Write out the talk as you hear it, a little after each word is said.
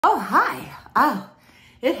Oh, hi. Oh,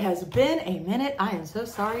 it has been a minute. I am so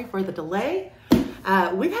sorry for the delay.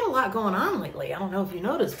 We've had a lot going on lately. I don't know if you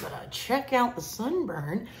noticed, but check out the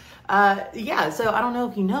sunburn. Yeah, so I don't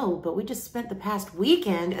know if you know, but we just spent the past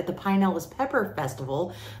weekend at the Pinellas Pepper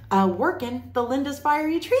Festival working the Linda's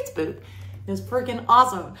Fiery Treats booth. It was freaking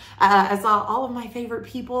awesome. I saw all of my favorite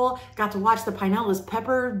people, got to watch the Pinellas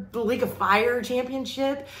Pepper League of Fire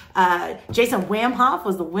Championship. Jason Wamhoff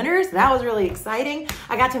was the winner, so that was really exciting.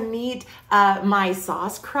 I got to meet my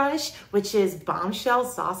sauce crush, which is Bombshell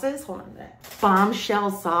Sauces. Hold on a minute. Bombshell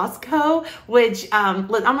Sauce Co., which,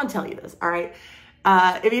 look, I'm gonna tell you this, all right?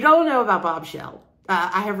 If you don't know about Bombshell,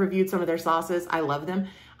 I have reviewed some of their sauces. I love them.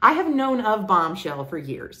 I have known of Bombshell for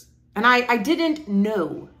years. And I didn't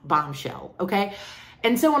know Bombshell, okay?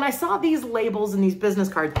 And so when I saw these labels and these business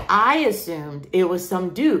cards, I assumed it was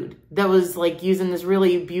some dude that was like using this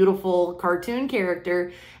really beautiful cartoon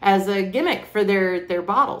character as a gimmick for their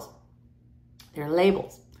bottles, their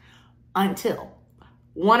labels. Until,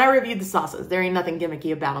 one, I reviewed the sauces. There ain't nothing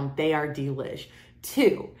gimmicky about them. They are delish.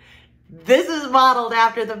 Two, this is modeled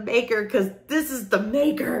after the maker because this is the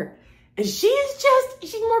maker. And she's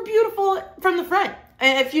more beautiful from the front.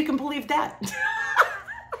 If you can believe that.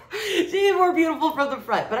 She's more beautiful from the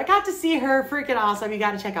front. But I got to see her, freaking awesome. You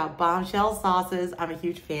got to check out Bombshell Sauces. I'm a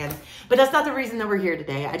huge fan. But that's not the reason that we're here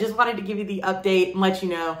today. I just wanted to give you the update and let you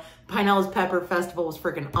know Pinellas Pepper Festival was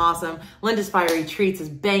freaking awesome. Linda's Fiery Treats is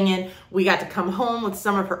banging. We got to come home with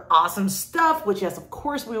some of her awesome stuff, which yes, of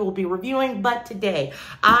course we will be reviewing. But today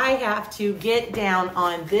I have to get down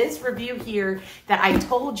on this review here that I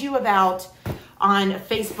told you about on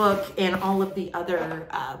Facebook and all of the other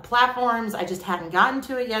platforms. I just hadn't gotten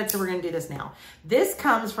to it yet, so we're gonna do this now. This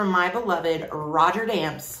comes from my beloved Roger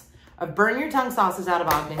Damps of Burn Your Tongue Sauces out of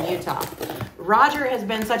Ogden, Utah. Roger has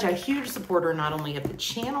been such a huge supporter, not only of the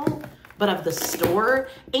channel, but of the store.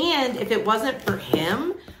 And if it wasn't for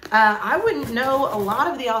him, I wouldn't know a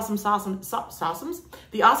lot of the awesome sauceums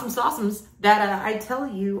that I tell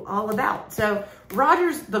you all about. So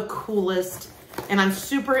Roger's the coolest. And I'm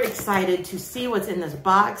super excited to see what's in this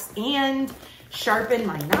box and sharpen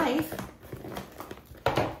my knife.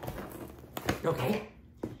 Okay.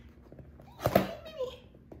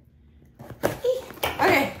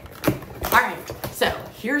 Okay. All right. So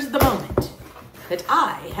here's the moment that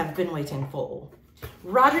I have been waiting for.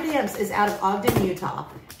 Roger Damps is out of Ogden, Utah.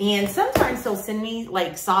 And sometimes he'll send me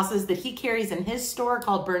like sauces that he carries in his store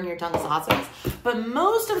called Burn Your Tongue Sauces. But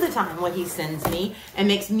most of the time what he sends me and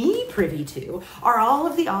makes me privy to are all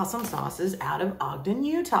of the awesome sauces out of Ogden,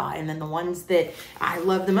 Utah. And then the ones that I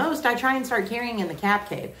love the most, I try and start carrying in the Cap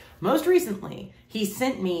Cave. Most recently, he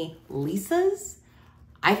sent me Lisa's.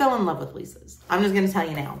 I fell in love with Lisa's. I'm just gonna tell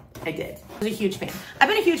you now, I did. I was a huge fan. I've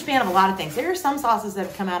been a huge fan of a lot of things. There are some sauces that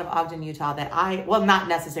have come out of Ogden, Utah that well, not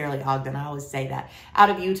necessarily Ogden, I always say that,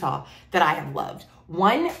 out of Utah that I have loved.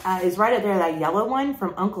 One is right up there, that yellow one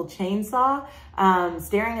from Uncle Chainsaw,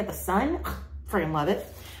 Staring at the Sun, friggin' love it.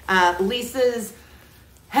 Lisa's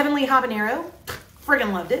Heavenly Habanero,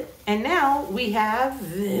 friggin' loved it. And now we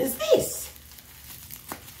have this.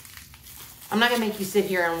 I'm not gonna make you sit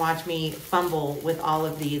here and watch me fumble with all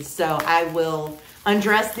of these, so I will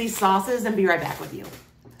undress these sauces and be right back with you.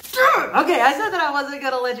 Okay, I said that I wasn't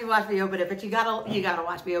gonna let you watch me open it, but you gotta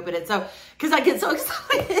watch me open it. So, cause I get so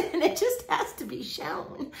excited and it just has to be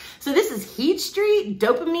shown. So this is Heat Street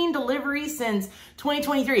Dopamine Delivery since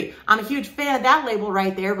 2023. I'm a huge fan of that label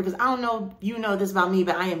right there because I don't know if you know this about me,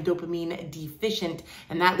 but I am dopamine deficient,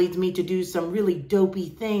 and that leads me to do some really dopey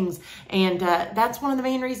things. And that's one of the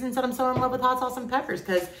main reasons that I'm so in love with hot sauce and peppers,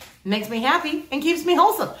 because it makes me happy and keeps me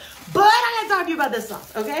wholesome. But I gotta talk to you about this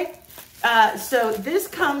sauce, okay? So this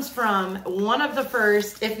comes from one of the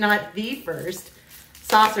first, if not the first,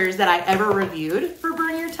 saucers that I ever reviewed for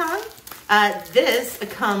Burn Your Tongue. This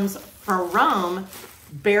comes from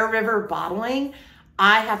Bear River Bottling.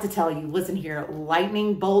 I have to tell you, listen here,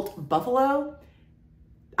 Lightning Bolt Buffalo.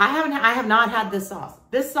 I have not had this sauce.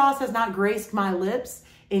 This sauce has not graced my lips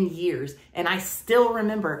in years, and I still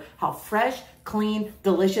remember how fresh, clean,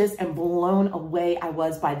 delicious, and blown away I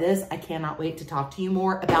was by this. I cannot wait to talk to you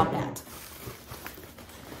more about that.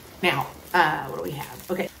 Now, what do we have?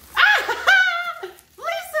 Okay.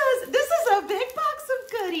 Lisa's, this is a big box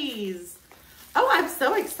of goodies. Oh, I'm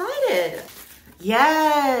so excited.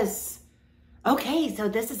 Yes. Okay, so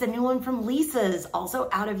this is a new one from Lisa's, also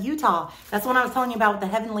out of Utah. That's what I was telling you about with the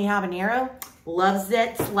Heavenly Habanero. Loves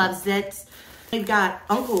it, loves it. We've got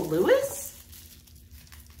Uncle Lewis.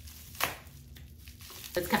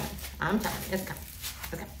 It's coming. I'm telling you, it's coming.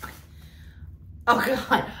 Okay. Oh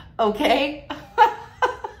God. Okay.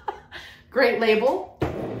 Great label.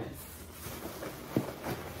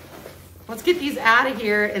 let's get these out of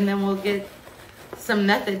here and then we'll get some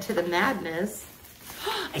method to the madness.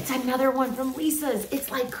 It's another one from Lisa's. It's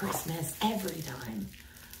like Christmas every time.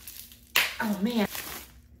 Oh man.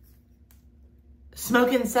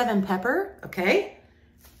 Smokin' 7 pepper, okay.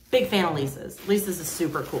 Big fan of Lisa's. Lisa's is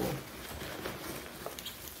super cool.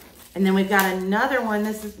 And then we've got another one.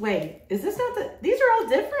 This is, wait, is this not the, these are all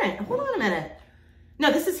different. Hold on a minute.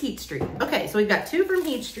 No, this is Heat Street. Okay, so we've got 2 from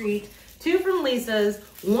Heat Street, 2 from Lisa's,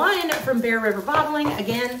 1 from Bear River Bottling.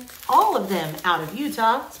 Again, all of them out of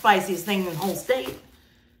Utah. Spiciest thing in the whole state.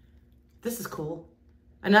 This is cool.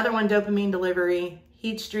 Another one, Dopamine Delivery,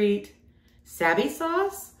 Heat Street, Sabby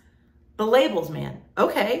Sauce. The labels, man.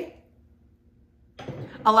 Okay.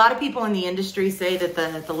 A lot of people in the industry say that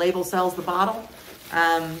the label sells the bottle.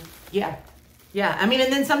 Yeah. I mean,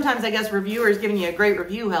 and then sometimes I guess reviewers giving you a great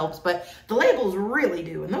review helps, but the labels really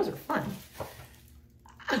do, and those are fun.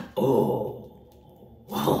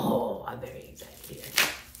 Oh, I'm very excited here.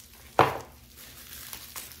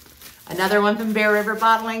 Another one from Bear River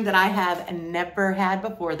Bottling that I have never had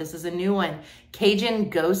before. This is a new one. Cajun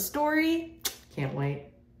Ghost Story. Can't wait.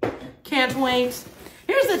 Can't wait.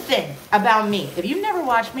 Here's the thing about me. If you've never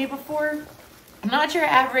watched me before, I'm not your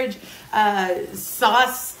average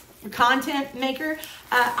sauce content maker.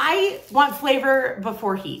 I want flavor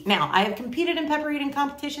before heat. Now, I have competed in pepper eating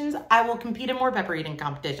competitions. I will compete in more pepper eating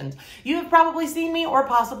competitions. You have probably seen me or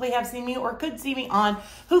possibly have seen me or could see me on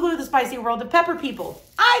Hulu, The Spicy World of Pepper People.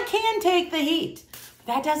 I can take the heat.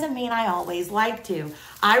 That doesn't mean I always like to.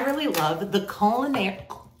 I really love the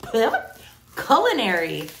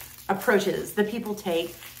culinary approaches that people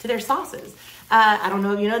take to their sauces. I don't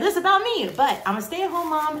know if you know this about me, but I'm a stay-at-home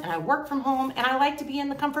mom and I work from home and I like to be in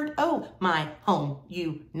the comfort of my home,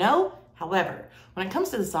 you know? However, when it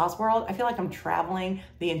comes to the sauce world, I feel like I'm traveling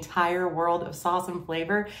the entire world of sauce and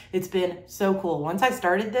flavor. It's been so cool. Once I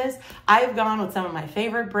started this, I've gone with some of my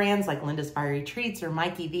favorite brands like Linda's Fiery Treats or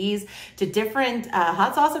Mikey V's to different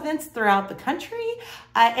hot sauce events throughout the country.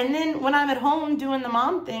 And then when I'm at home doing the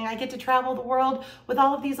mom thing, I get to travel the world with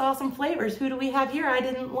all of these awesome flavors. Who do we have here? I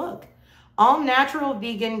didn't look. All natural,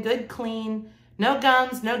 vegan, good, clean, no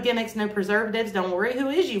gums, no gimmicks, no preservatives. Don't worry, who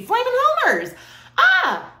is you? Flamin' Homers.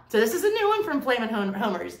 So this is a new one from Flamin'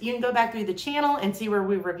 Homers. You can go back through the channel and see where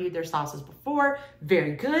we've reviewed their sauces before.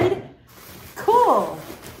 Very good. Cool.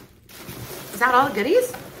 Is that all the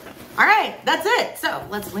goodies? All right, that's it. So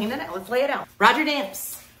let's lay it out. Roger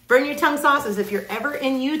Damps, Burn Your Tongue Sauces. If you're ever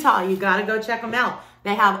in Utah, you gotta go check them out.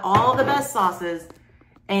 They have all the best sauces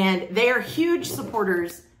and they are huge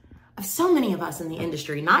supporters of so many of us in the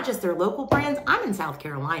industry, not just their local brands. I'm in South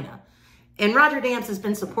Carolina and Roger Damps has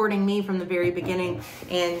been supporting me from the very beginning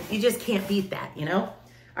and you just can't beat that, you know?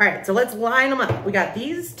 All right, so let's line them up. We got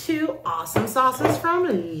these 2 awesome sauces from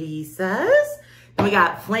Lisa's. Then we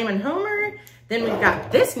got Flamin' Homer. Then we've got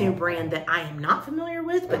this new brand that I am not familiar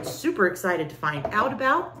with, but super excited to find out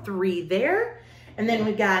about. 3 there. And then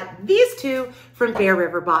we got these 2 from Bear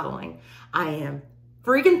River Bottling. I am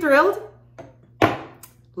freaking thrilled.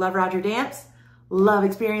 Love Roger Damps, love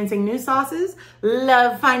experiencing new sauces,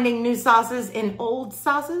 love finding new sauces in old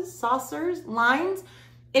sauces, saucers, lines.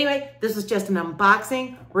 Anyway, this is just an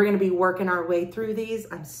unboxing. We're gonna be working our way through these.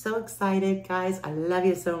 I'm so excited, guys. I love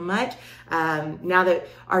you so much. Now that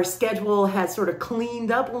our schedule has sort of cleaned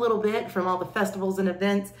up a little bit from all the festivals and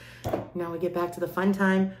events, now we get back to the fun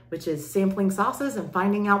time, which is sampling sauces and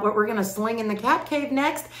finding out what we're gonna sling in the cat cave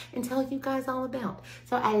next and tell you guys all about.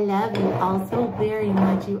 So I love you all so very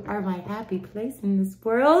much. You are my happy place in this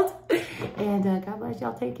world. And God bless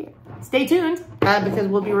y'all, take care. Stay tuned because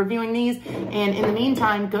we'll be reviewing these. And in the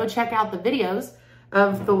meantime, go check out the videos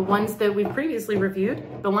of the ones that we previously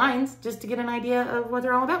reviewed, the lines, just to get an idea of what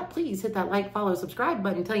they're all about. Please hit that like, follow, subscribe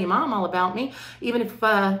button. Tell your mom all about me, even if,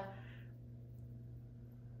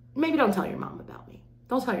 maybe don't tell your mom about me.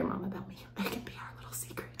 Don't tell your mom about me. It can be our little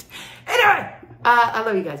secret. Anyway, I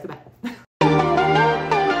love you guys. Goodbye.